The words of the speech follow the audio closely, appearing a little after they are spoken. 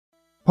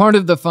Part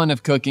of the fun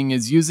of cooking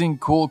is using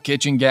cool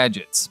kitchen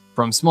gadgets.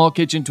 From small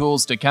kitchen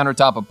tools to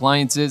countertop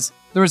appliances,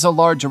 there is a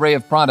large array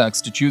of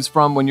products to choose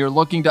from when you're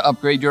looking to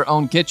upgrade your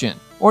own kitchen,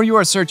 or you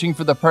are searching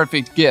for the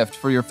perfect gift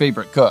for your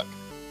favorite cook.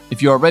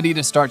 If you are ready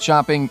to start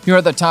shopping, here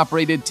are the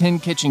top-rated 10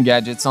 kitchen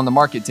gadgets on the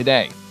market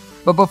today.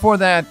 But before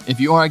that,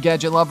 if you are a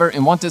gadget lover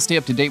and want to stay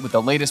up to date with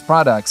the latest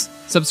products,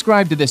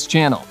 subscribe to this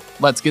channel.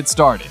 Let's get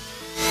started.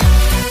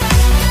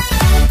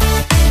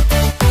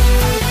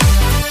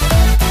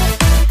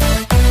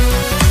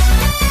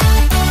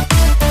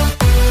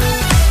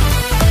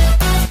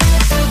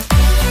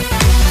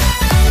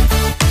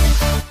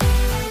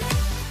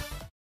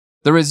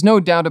 There is no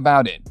doubt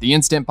about it, the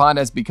Instant Pot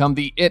has become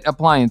the it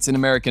appliance in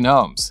American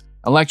homes.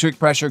 Electric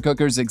pressure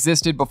cookers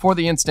existed before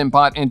the Instant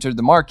Pot entered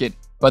the market,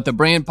 but the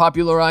brand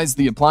popularized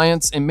the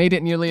appliance and made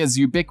it nearly as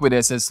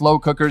ubiquitous as slow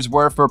cookers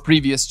were for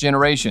previous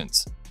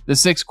generations. The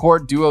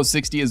 6-quart Duo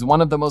 60 is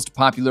one of the most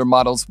popular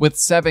models with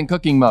 7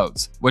 cooking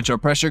modes, which are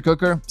pressure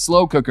cooker,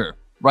 slow cooker,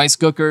 rice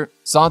cooker,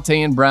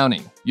 saute and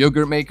browning,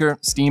 yogurt maker,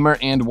 steamer,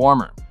 and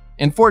warmer,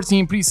 and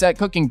 14 preset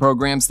cooking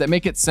programs that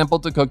make it simple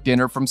to cook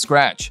dinner from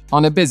scratch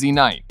on a busy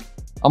night.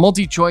 A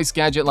multi-choice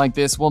gadget like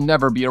this will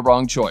never be a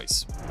wrong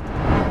choice.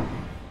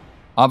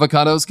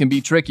 Avocados can be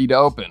tricky to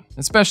open,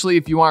 especially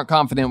if you aren't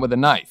confident with a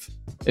knife.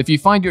 If you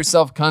find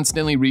yourself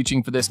constantly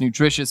reaching for this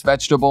nutritious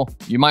vegetable,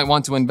 you might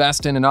want to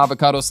invest in an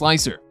avocado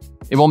slicer.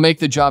 It will make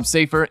the job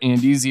safer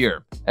and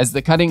easier, as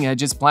the cutting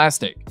edge is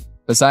plastic.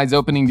 Besides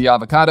opening the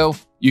avocado,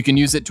 you can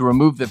use it to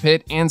remove the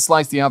pit and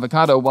slice the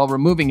avocado while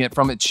removing it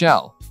from its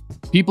shell.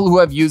 People who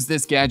have used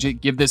this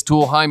gadget give this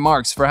tool high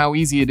marks for how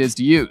easy it is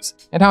to use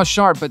and how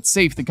sharp but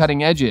safe the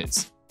cutting edge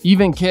is.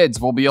 Even kids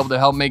will be able to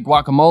help make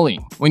guacamole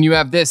when you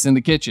have this in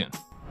the kitchen.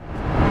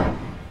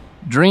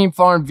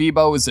 Dreamfarm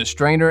Vebo is a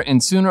strainer,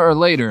 and sooner or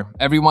later,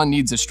 everyone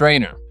needs a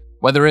strainer.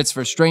 Whether it's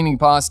for straining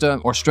pasta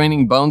or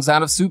straining bones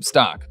out of soup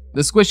stock,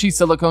 the squishy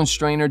silicone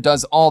strainer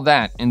does all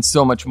that and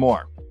so much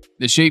more.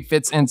 The shape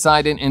fits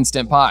inside an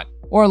Instant Pot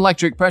or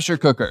electric pressure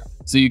cooker,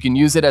 so you can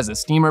use it as a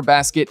steamer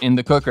basket in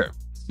the cooker.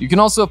 You can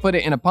also put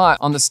it in a pot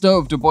on the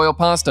stove to boil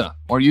pasta,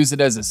 or use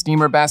it as a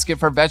steamer basket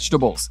for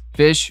vegetables,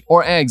 fish,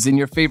 or eggs in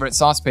your favorite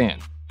saucepan.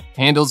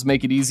 Handles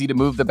make it easy to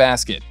move the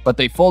basket, but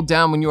they fold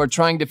down when you are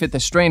trying to fit the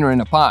strainer in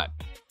a pot.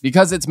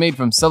 Because it's made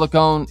from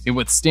silicone, it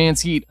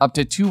withstands heat up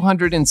to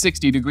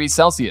 260 degrees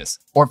Celsius,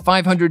 or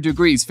 500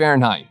 degrees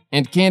Fahrenheit,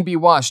 and can be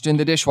washed in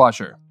the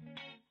dishwasher.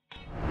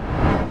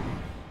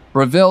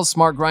 Breville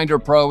Smart Grinder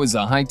Pro is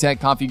a high-tech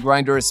coffee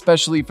grinder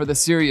especially for the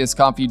serious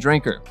coffee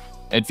drinker.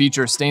 It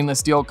features stainless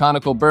steel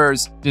conical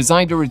burrs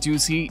designed to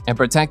reduce heat and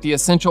protect the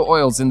essential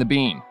oils in the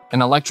bean,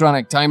 an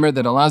electronic timer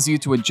that allows you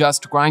to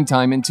adjust grind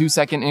time in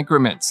 2-second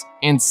increments,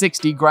 and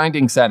 60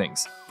 grinding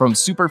settings, from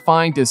super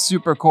fine to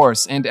super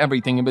coarse and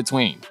everything in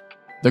between.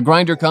 The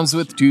grinder comes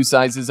with 2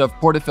 sizes of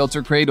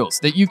portafilter cradles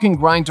that you can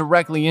grind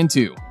directly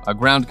into, a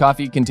ground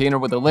coffee container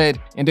with a lid,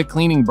 and a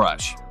cleaning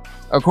brush.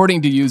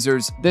 According to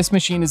users, this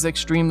machine is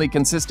extremely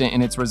consistent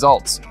in its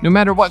results, no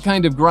matter what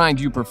kind of grind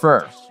you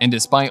prefer, and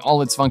despite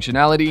all its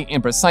functionality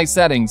and precise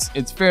settings,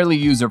 it's fairly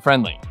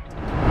user-friendly.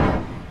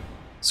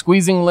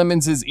 Squeezing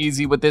lemons is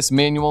easy with this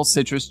manual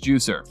citrus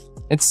juicer.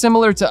 It's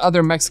similar to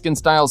other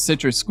Mexican-style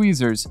citrus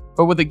squeezers,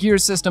 but with a gear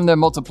system that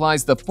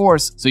multiplies the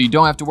force so you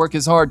don't have to work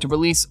as hard to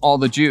release all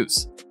the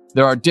juice.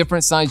 There are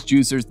different sized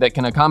juicers that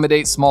can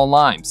accommodate small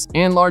limes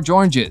and large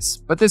oranges,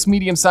 but this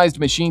medium-sized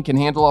machine can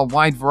handle a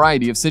wide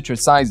variety of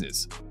citrus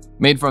sizes.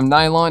 Made from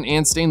nylon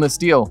and stainless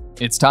steel,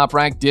 it's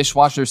top-rack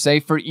dishwasher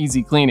safe for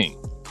easy cleaning.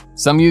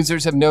 Some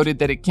users have noted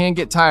that it can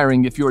get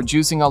tiring if you are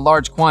juicing a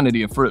large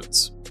quantity of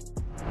fruits.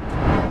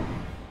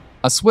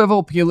 A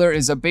swivel peeler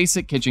is a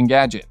basic kitchen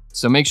gadget,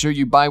 so make sure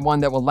you buy one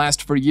that will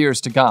last for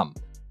years to come.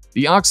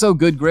 The OXO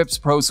Good Grips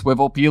Pro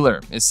Swivel Peeler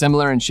is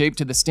similar in shape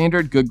to the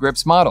standard Good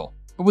Grips model,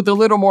 but with a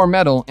little more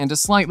metal and a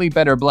slightly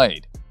better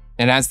blade.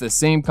 It has the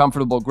same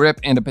comfortable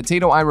grip and a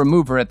potato eye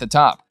remover at the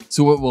top,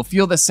 so it will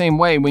feel the same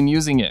way when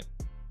using it.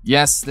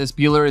 Yes, this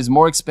peeler is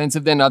more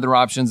expensive than other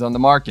options on the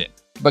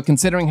market, but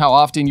considering how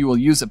often you will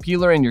use a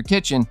peeler in your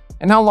kitchen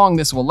and how long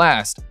this will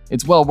last,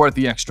 it's well worth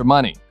the extra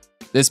money.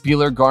 This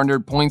peeler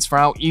garnered points for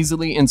how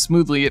easily and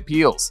smoothly it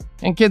peels,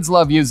 and kids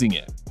love using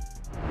it.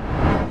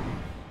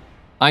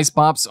 Ice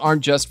pops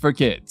aren't just for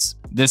kids.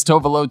 This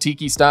Tovolo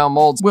Tiki style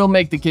molds will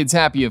make the kids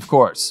happy, of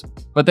course,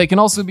 but they can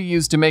also be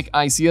used to make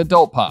icy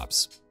adult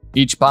pops.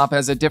 Each pop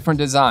has a different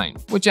design,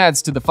 which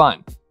adds to the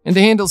fun, and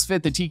the handles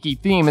fit the Tiki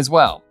theme as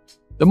well.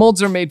 The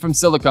molds are made from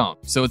silicone,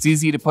 so it's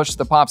easy to push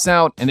the pops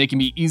out and they can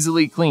be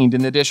easily cleaned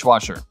in the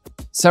dishwasher.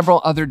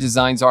 Several other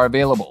designs are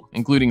available,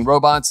 including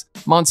robots,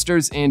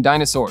 monsters, and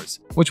dinosaurs,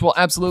 which will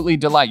absolutely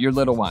delight your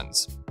little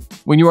ones.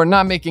 When you are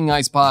not making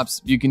ice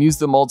pops, you can use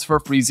the molds for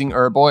freezing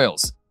herb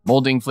oils,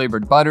 molding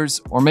flavored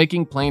butters, or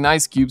making plain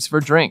ice cubes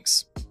for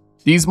drinks.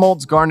 These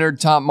molds garnered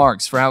top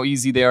marks for how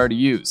easy they are to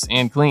use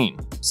and clean.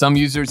 Some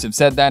users have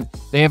said that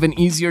they have an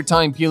easier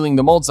time peeling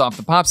the molds off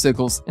the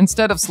popsicles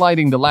instead of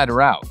sliding the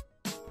ladder out.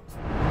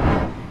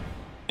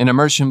 An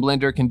immersion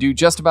blender can do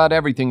just about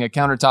everything a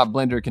countertop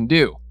blender can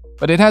do,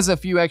 but it has a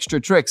few extra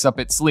tricks up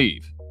its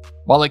sleeve.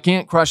 While it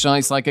can't crush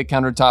ice like a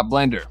countertop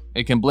blender,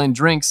 it can blend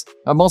drinks,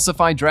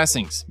 emulsify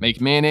dressings, make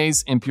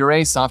mayonnaise, and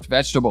puree soft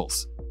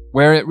vegetables.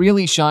 Where it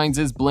really shines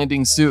is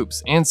blending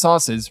soups and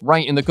sauces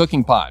right in the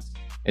cooking pot.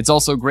 It's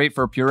also great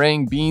for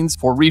pureeing beans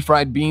for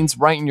refried beans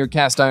right in your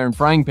cast iron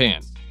frying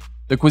pan.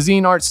 The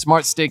Cuisinart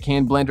Smart Stick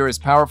hand blender is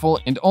powerful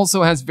and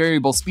also has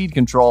variable speed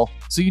control,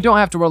 so you don't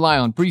have to rely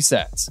on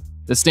presets.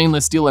 The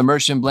stainless steel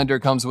immersion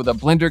blender comes with a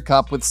blender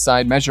cup with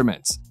side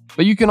measurements,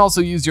 but you can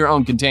also use your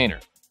own container.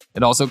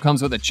 It also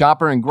comes with a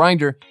chopper and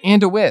grinder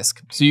and a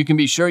whisk, so you can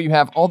be sure you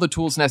have all the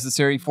tools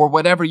necessary for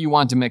whatever you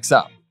want to mix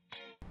up.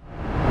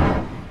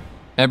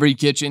 Every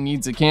kitchen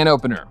needs a can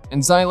opener,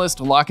 and Zyliss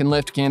Lock and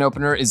Lift Can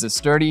Opener is a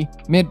sturdy,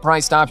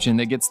 mid-priced option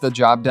that gets the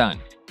job done.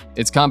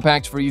 It's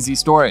compact for easy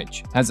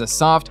storage, has a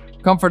soft,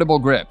 comfortable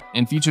grip,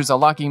 and features a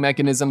locking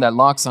mechanism that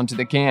locks onto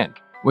the can,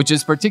 which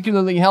is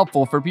particularly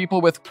helpful for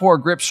people with poor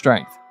grip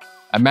strength.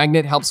 A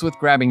magnet helps with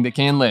grabbing the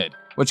can lid,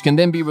 which can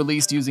then be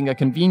released using a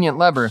convenient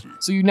lever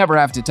so you never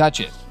have to touch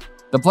it.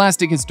 The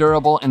plastic is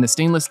durable and the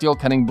stainless steel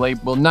cutting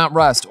blade will not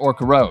rust or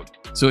corrode,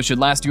 so it should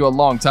last you a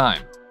long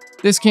time.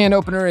 This can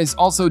opener is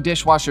also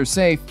dishwasher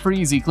safe for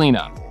easy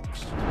cleanup.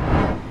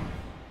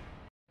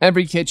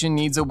 Every kitchen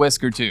needs a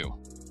whisk or two.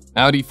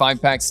 Ouddy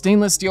 5-pack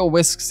stainless steel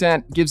whisk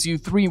set gives you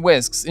 3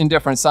 whisks in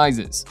different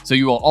sizes, so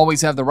you will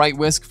always have the right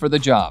whisk for the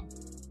job.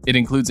 It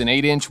includes an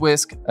 8-inch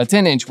whisk, a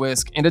 10-inch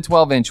whisk, and a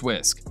 12-inch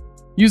whisk.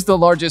 Use the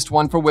largest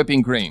one for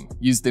whipping cream,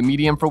 use the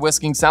medium for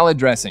whisking salad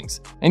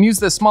dressings, and use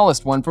the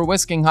smallest one for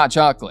whisking hot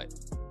chocolate.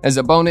 As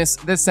a bonus,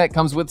 this set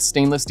comes with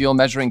stainless steel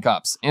measuring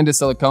cups and a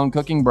silicone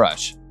cooking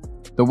brush.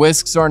 The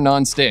whisks are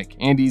non-stick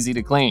and easy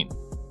to clean.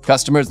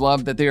 Customers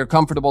love that they are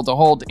comfortable to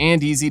hold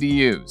and easy to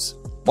use.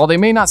 While they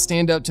may not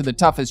stand out to the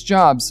toughest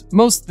jobs,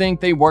 most think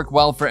they work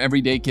well for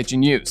everyday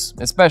kitchen use,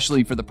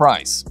 especially for the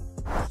price.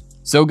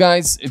 So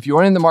guys, if you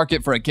are in the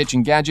market for a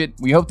kitchen gadget,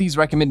 we hope these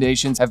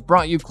recommendations have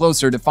brought you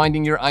closer to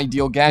finding your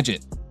ideal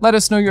gadget. Let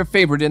us know your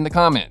favorite in the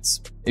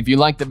comments. If you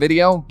liked the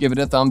video, give it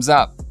a thumbs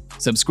up.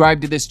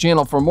 Subscribe to this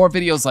channel for more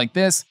videos like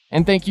this,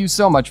 and thank you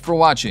so much for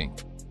watching.